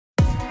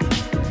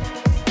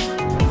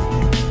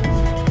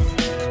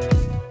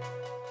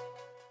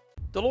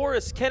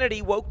Dolores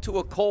Kennedy woke to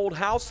a cold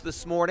house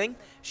this morning.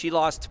 She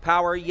lost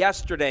power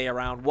yesterday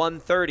around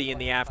 1:30 in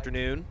the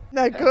afternoon.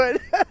 Not good.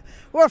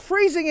 We're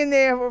freezing in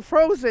there. We're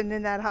frozen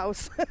in that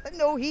house.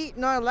 No heat,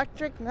 no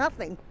electric,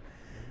 nothing.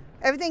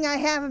 Everything I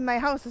have in my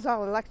house is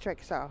all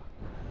electric, so,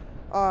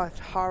 oh, it's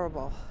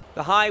horrible.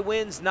 The high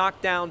winds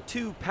knocked down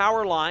 2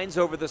 power lines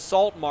over the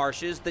salt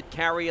marshes that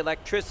carry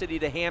electricity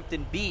to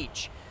Hampton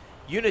Beach.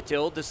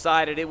 Unitil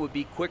decided it would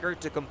be quicker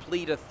to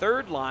complete a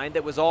 3rd line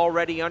that was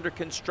already under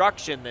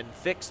construction than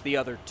fix the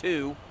other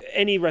 2.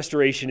 Any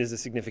restoration is a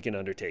significant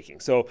undertaking.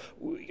 So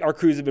our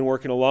crews have been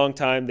working a long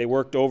time. They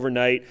worked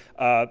overnight.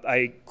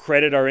 I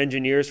credit our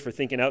engineers for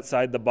thinking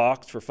outside the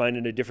box, for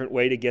finding a different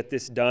way to get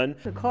this done.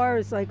 The car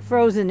is like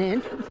frozen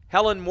in.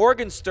 Helen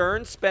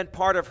Morgenstern spent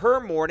part of her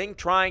morning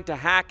trying to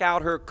hack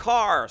out her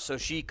car so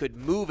she could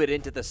move it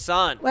into the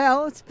sun.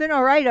 Well, it's been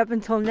all right up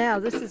until now.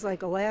 This is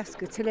like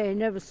Alaska today. I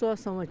never saw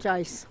so much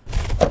ice.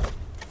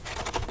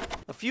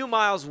 A few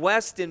miles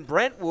west in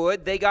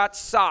Brentwood, they got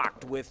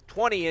socked with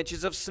 20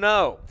 inches of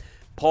snow.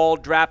 Paul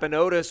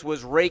Drapanotis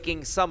was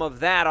raking some of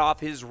that off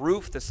his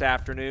roof this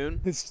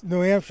afternoon. It's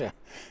New Hampshire.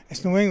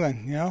 It's New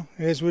England, you know.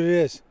 It is what it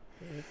is.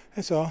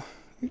 That's all.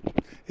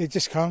 It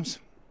just comes.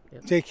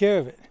 Take care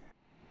of it.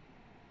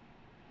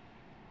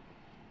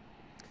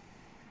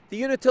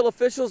 The Unitil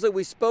officials that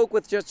we spoke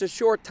with just a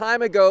short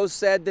time ago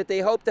said that they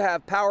hope to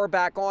have power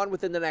back on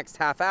within the next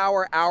half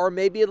hour,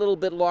 maybe a little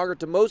bit longer.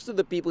 To most of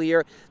the people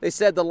here, they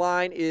said the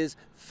line is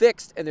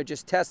fixed and they're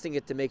just testing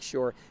it to make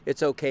sure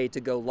it's okay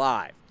to go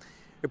live.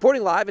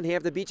 Reporting live in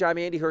Hampton Beach, I'm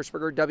Andy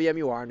Hirschberger,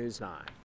 WMUR News 9.